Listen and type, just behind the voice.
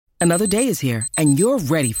Another day is here, and you're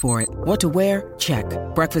ready for it. What to wear? Check.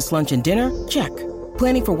 Breakfast, lunch, and dinner? Check.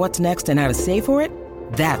 Planning for what's next and how to save for it?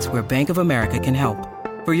 That's where Bank of America can help.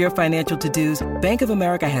 For your financial to-dos, Bank of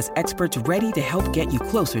America has experts ready to help get you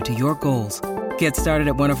closer to your goals. Get started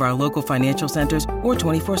at one of our local financial centers or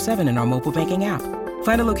 24/7 in our mobile banking app.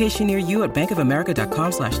 Find a location near you at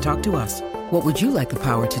bankofamerica.com/talktous. What would you like the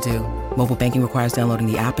power to do? Mobile banking requires downloading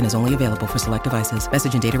the app and is only available for select devices.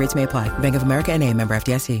 Message and data rates may apply. Bank of America N.A., member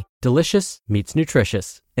FDIC. Delicious meets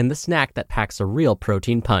nutritious in the snack that packs a real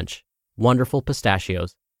protein punch. Wonderful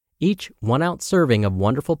Pistachios. Each 1-ounce serving of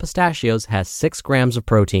Wonderful Pistachios has 6 grams of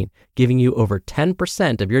protein, giving you over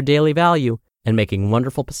 10% of your daily value and making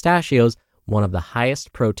Wonderful Pistachios one of the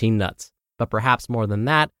highest protein nuts. But perhaps more than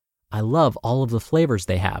that, I love all of the flavors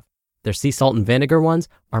they have. Their sea salt and vinegar ones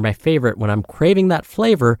are my favorite when I'm craving that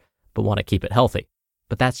flavor but want to keep it healthy.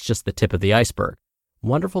 But that's just the tip of the iceberg.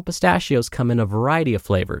 Wonderful Pistachios come in a variety of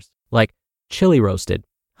flavors, like chili roasted,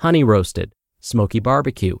 honey roasted, smoky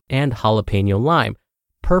barbecue, and jalapeno lime,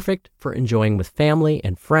 perfect for enjoying with family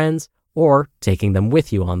and friends or taking them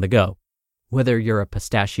with you on the go. Whether you're a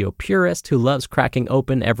pistachio purist who loves cracking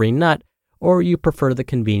open every nut, or you prefer the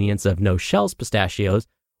convenience of no-shells pistachios,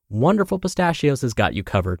 Wonderful Pistachios has got you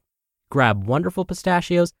covered. Grab Wonderful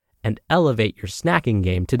Pistachios and elevate your snacking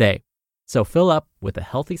game today. So fill up with a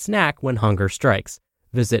healthy snack when hunger strikes.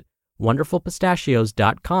 Visit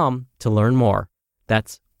wonderfulpistachios.com to learn more.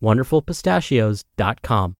 That's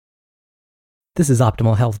wonderfulpistachios.com. This is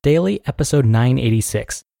Optimal Health Daily, episode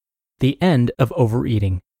 986. The End of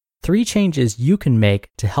Overeating. 3 changes you can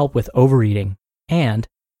make to help with overeating. And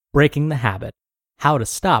Breaking the Habit. How to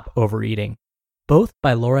Stop Overeating. Both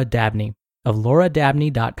by Laura Dabney of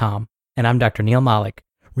lauradabney.com. And I'm Dr. Neil Malik,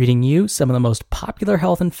 reading you some of the most popular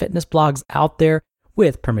health and fitness blogs out there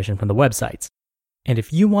with permission from the websites. And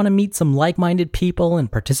if you want to meet some like-minded people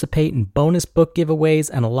and participate in bonus book giveaways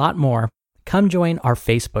and a lot more, come join our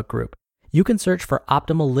Facebook group. You can search for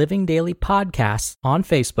Optimal Living Daily Podcasts on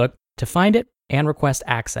Facebook to find it and request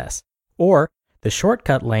access. Or the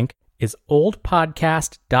shortcut link is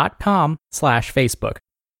oldpodcast.com/Facebook.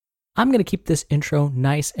 I'm going to keep this intro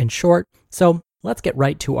nice and short, so let's get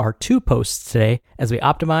right to our 2 posts today as we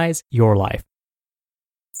optimize your life.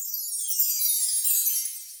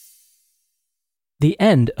 The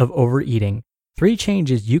End of Overeating. 3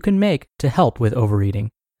 changes you can make to help with overeating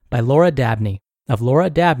by Laura Dabney of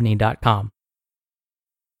lauradabney.com.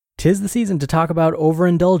 'Tis the season to talk about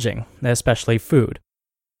overindulging, especially food.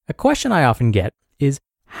 A question I often get is,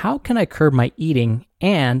 how can I curb my eating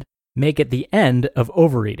and make it the end of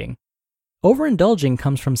overeating? Overindulging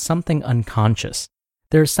comes from something unconscious.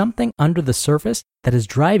 There is something under the surface that is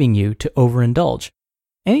driving you to overindulge.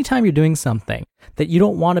 Anytime you're doing something that you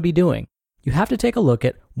don't want to be doing, you have to take a look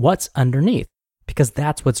at what's underneath, because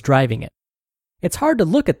that's what's driving it. It's hard to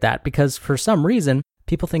look at that because for some reason,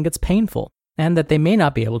 people think it's painful and that they may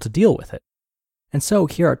not be able to deal with it. And so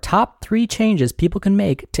here are top 3 changes people can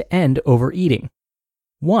make to end overeating.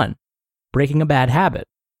 1. Breaking a bad habit.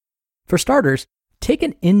 For starters, take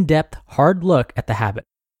an in-depth, hard look at the habit.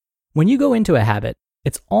 When you go into a habit,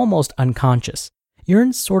 it's almost unconscious. You're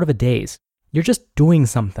in sort of a daze. You're just doing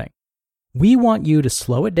something. We want you to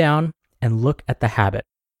slow it down and look at the habit.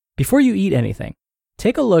 Before you eat anything,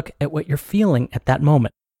 take a look at what you're feeling at that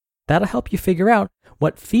moment. That'll help you figure out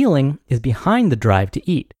what feeling is behind the drive to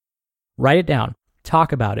eat. Write it down,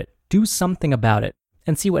 talk about it, do something about it,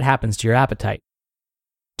 and see what happens to your appetite.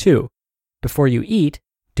 2. Before you eat,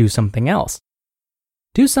 do something else.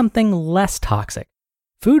 Do something less toxic.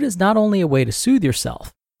 Food is not only a way to soothe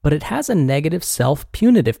yourself, but it has a negative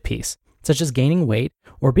self-punitive piece, such as gaining weight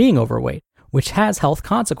or being overweight, which has health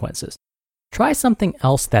consequences. Try something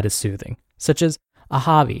else that is soothing, such as a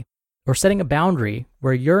hobby, or setting a boundary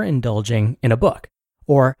where you're indulging in a book,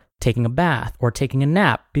 or taking a bath or taking a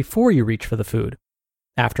nap before you reach for the food.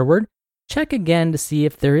 Afterward, check again to see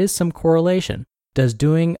if there is some correlation. Does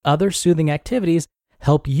doing other soothing activities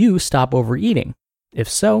help you stop overeating? If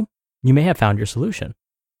so, you may have found your solution.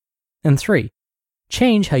 And 3,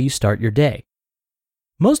 change how you start your day.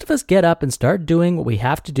 Most of us get up and start doing what we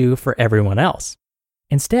have to do for everyone else.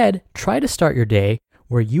 Instead, try to start your day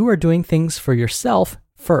where you are doing things for yourself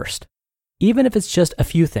first. Even if it's just a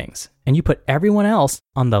few things, and you put everyone else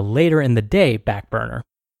on the later in the day back burner.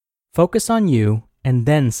 Focus on you and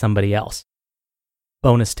then somebody else.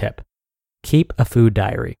 Bonus tip: keep a food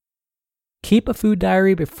diary. Keep a food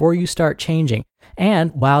diary before you start changing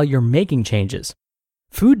and while you're making changes.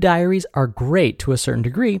 Food diaries are great to a certain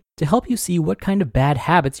degree to help you see what kind of bad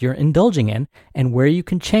habits you're indulging in and where you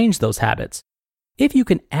can change those habits. If you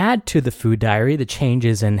can add to the food diary the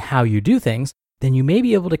changes in how you do things, then you may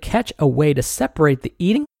be able to catch a way to separate the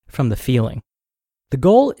eating from the feeling. The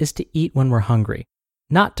goal is to eat when we're hungry,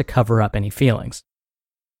 not to cover up any feelings.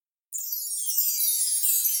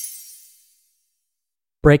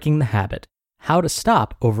 Breaking the Habit: How to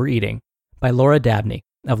Stop Overeating by Laura Dabney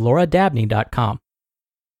of lauradabney.com.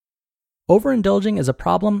 Overindulging is a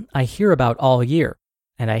problem I hear about all year,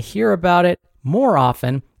 and I hear about it more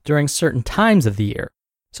often during certain times of the year.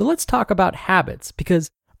 So let's talk about habits,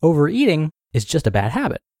 because overeating is just a bad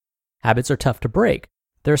habit. Habits are tough to break.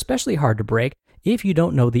 They're especially hard to break if you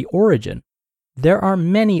don't know the origin. There are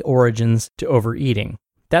many origins to overeating.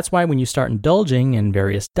 That's why when you start indulging in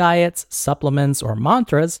various diets, supplements, or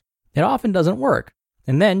mantras, it often doesn't work,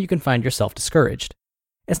 and then you can find yourself discouraged.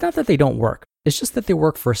 It's not that they don't work, it's just that they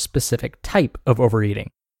work for a specific type of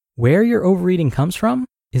overeating. Where your overeating comes from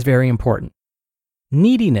is very important.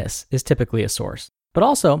 Neediness is typically a source, but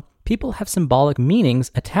also people have symbolic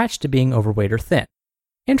meanings attached to being overweight or thin.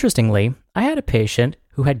 Interestingly, I had a patient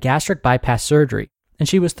who had gastric bypass surgery, and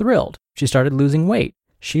she was thrilled. She started losing weight.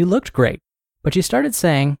 She looked great, but she started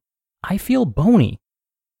saying, "I feel bony."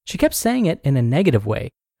 She kept saying it in a negative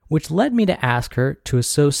way, which led me to ask her to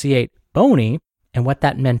associate bony and what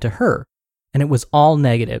that meant to her, and it was all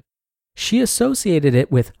negative. She associated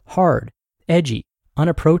it with hard, edgy,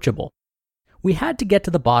 unapproachable. We had to get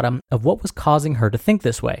to the bottom of what was causing her to think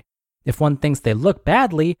this way. If one thinks they look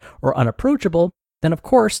badly or unapproachable, then of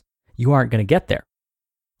course, you aren't going to get there.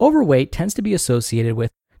 Overweight tends to be associated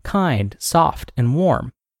with kind, soft, and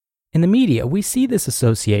warm. In the media, we see this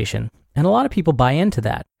association, and a lot of people buy into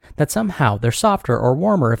that somehow they're softer or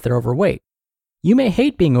warmer if they're overweight. You may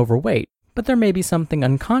hate being overweight, but there may be something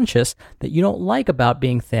unconscious that you don't like about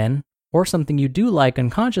being thin, or something you do like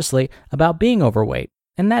unconsciously about being overweight,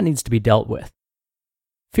 and that needs to be dealt with.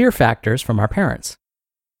 Fear factors from our parents.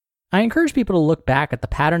 I encourage people to look back at the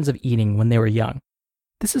patterns of eating when they were young.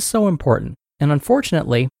 This is so important, and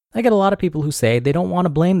unfortunately, I get a lot of people who say they don't want to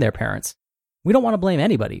blame their parents. We don't want to blame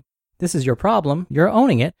anybody. This is your problem, you're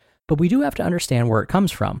owning it, but we do have to understand where it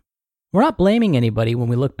comes from. We're not blaming anybody when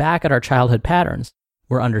we look back at our childhood patterns.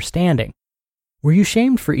 We're understanding. Were you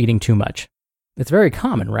shamed for eating too much? It's very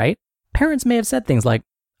common, right? Parents may have said things like,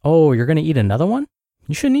 "Oh, you're going to eat another one?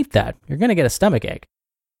 You shouldn't eat that. You're going to get a stomach ache."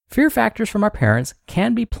 Fear factors from our parents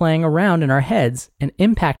can be playing around in our heads and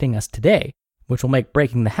impacting us today, which will make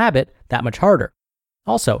breaking the habit that much harder.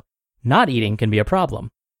 Also, not eating can be a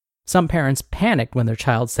problem. Some parents panicked when their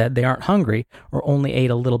child said they aren't hungry or only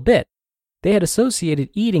ate a little bit. They had associated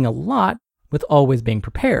eating a lot with always being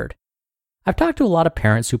prepared. I've talked to a lot of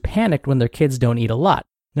parents who panicked when their kids don't eat a lot,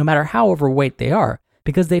 no matter how overweight they are,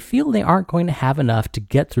 because they feel they aren't going to have enough to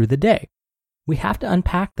get through the day. We have to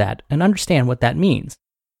unpack that and understand what that means.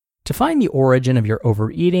 To find the origin of your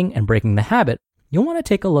overeating and breaking the habit, you'll want to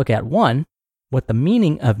take a look at 1, what the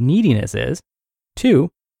meaning of neediness is,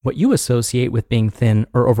 2, what you associate with being thin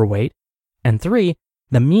or overweight, and 3,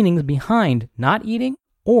 the meanings behind not eating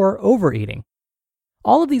or overeating.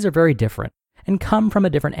 All of these are very different and come from a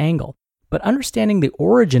different angle, but understanding the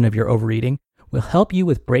origin of your overeating will help you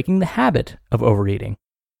with breaking the habit of overeating.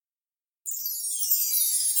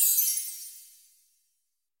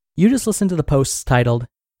 You just listened to the posts titled,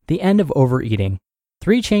 "The End of Overeating: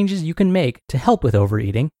 3 Changes You Can Make to Help with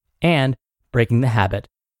Overeating," and "Breaking the Habit: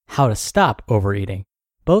 How to Stop Overeating,"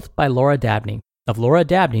 both by Laura Dabney of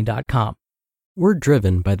lauradabney.com. We're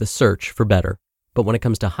driven by the search for better, but when it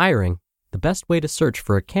comes to hiring, the best way to search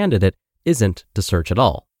for a candidate isn't to search at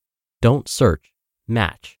all. Don't search,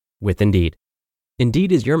 match with Indeed.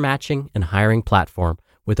 Indeed is your matching and hiring platform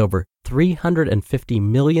with over 350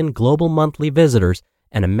 million global monthly visitors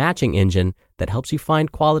and a matching engine that helps you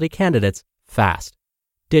find quality candidates fast.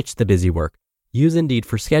 Ditch the busy work. Use Indeed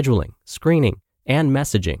for scheduling, screening, and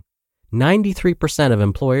messaging. 93% of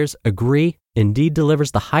employers agree Indeed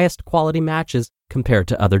delivers the highest quality matches compared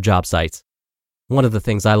to other job sites. One of the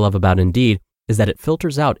things I love about Indeed is that it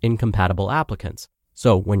filters out incompatible applicants.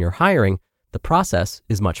 So when you're hiring, the process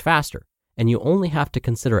is much faster, and you only have to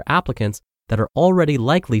consider applicants that are already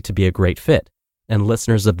likely to be a great fit. And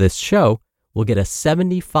listeners of this show will get a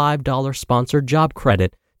 $75 sponsored job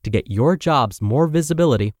credit to get your jobs more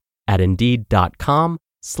visibility at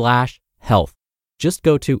Indeed.com/health. Just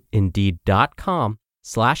go to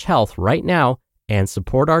Indeed.com/health right now and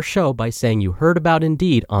support our show by saying you heard about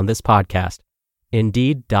Indeed on this podcast.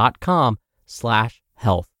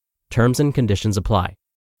 Indeed.com/health. Terms and conditions apply.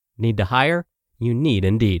 Need to hire? You need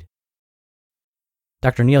Indeed.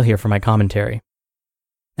 Dr. Neal here for my commentary.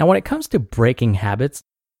 Now, when it comes to breaking habits,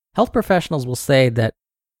 health professionals will say that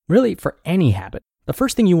really for any habit, the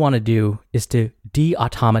first thing you want to do is to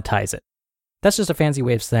de-automatize it. That's just a fancy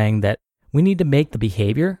way of saying that we need to make the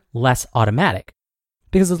behavior less automatic.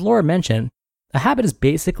 Because as Laura mentioned, a habit is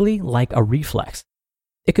basically like a reflex.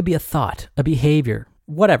 It could be a thought, a behavior,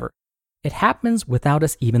 whatever. It happens without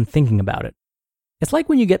us even thinking about it. It's like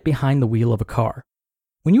when you get behind the wheel of a car.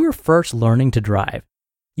 When you were first learning to drive,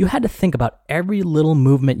 you had to think about every little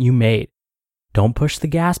movement you made. Don't push the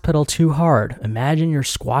gas pedal too hard. Imagine you're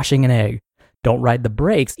squashing an egg. Don't ride the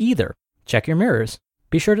brakes either. Check your mirrors.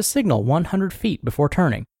 Be sure to signal 100 feet before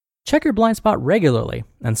turning. Check your blind spot regularly,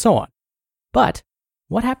 and so on. But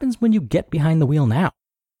what happens when you get behind the wheel now?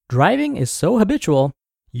 Driving is so habitual,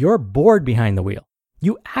 you're bored behind the wheel.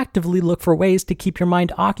 You actively look for ways to keep your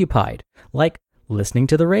mind occupied, like listening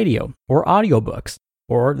to the radio or audiobooks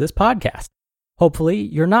or this podcast. Hopefully,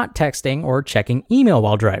 you're not texting or checking email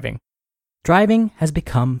while driving. Driving has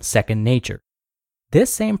become second nature.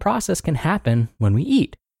 This same process can happen when we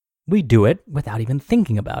eat. We do it without even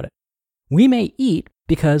thinking about it. We may eat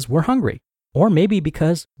because we're hungry, or maybe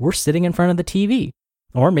because we're sitting in front of the TV,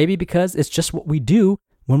 or maybe because it's just what we do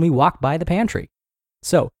when we walk by the pantry.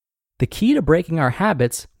 So, the key to breaking our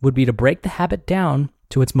habits would be to break the habit down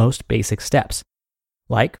to its most basic steps.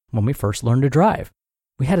 Like when we first learned to drive,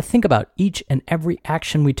 we had to think about each and every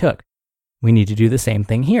action we took. We need to do the same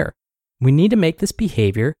thing here. We need to make this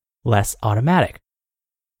behavior less automatic.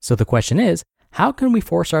 So the question is, how can we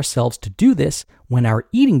force ourselves to do this when our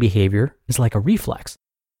eating behavior is like a reflex?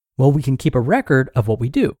 Well, we can keep a record of what we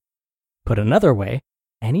do. Put another way,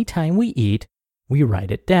 anytime we eat, we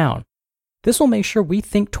write it down. This will make sure we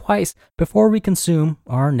think twice before we consume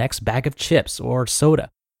our next bag of chips or soda.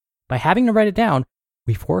 By having to write it down,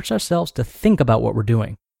 we force ourselves to think about what we're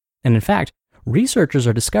doing. And in fact, researchers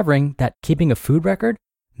are discovering that keeping a food record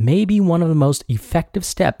may be one of the most effective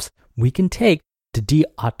steps we can take to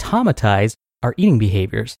de-automatize our eating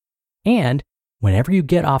behaviors. And whenever you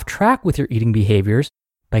get off track with your eating behaviors,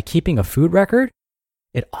 by keeping a food record,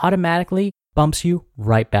 it automatically bumps you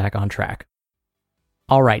right back on track.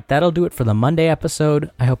 All right, that'll do it for the Monday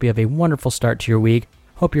episode. I hope you have a wonderful start to your week.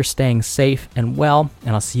 Hope you're staying safe and well,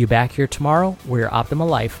 and I'll see you back here tomorrow where your optimal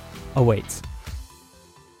life awaits.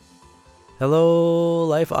 Hello,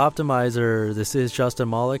 Life Optimizer. This is Justin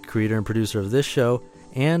Malik, creator and producer of this show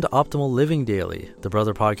and Optimal Living Daily, the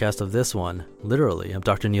brother podcast of this one. Literally, I'm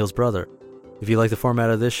Dr. Neil's brother. If you like the format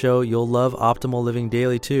of this show, you'll love Optimal Living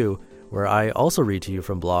Daily too, where I also read to you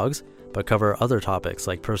from blogs, but cover other topics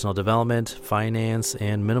like personal development, finance,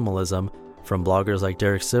 and minimalism from bloggers like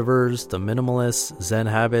Derek Sivers, The Minimalists, Zen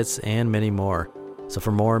Habits, and many more. So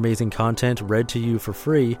for more amazing content read to you for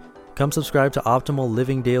free, come subscribe to Optimal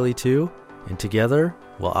Living Daily too, and together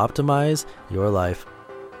we'll optimize your life.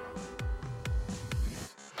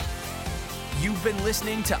 You've been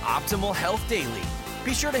listening to Optimal Health Daily.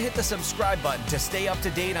 Be sure to hit the subscribe button to stay up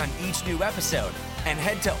to date on each new episode, and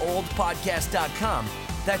head to oldpodcast.com.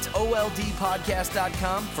 That's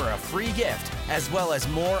oldpodcast.com for a free gift, as well as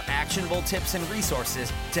more actionable tips and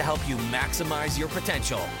resources to help you maximize your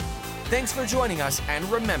potential. Thanks for joining us, and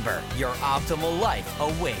remember, your optimal life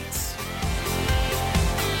awaits.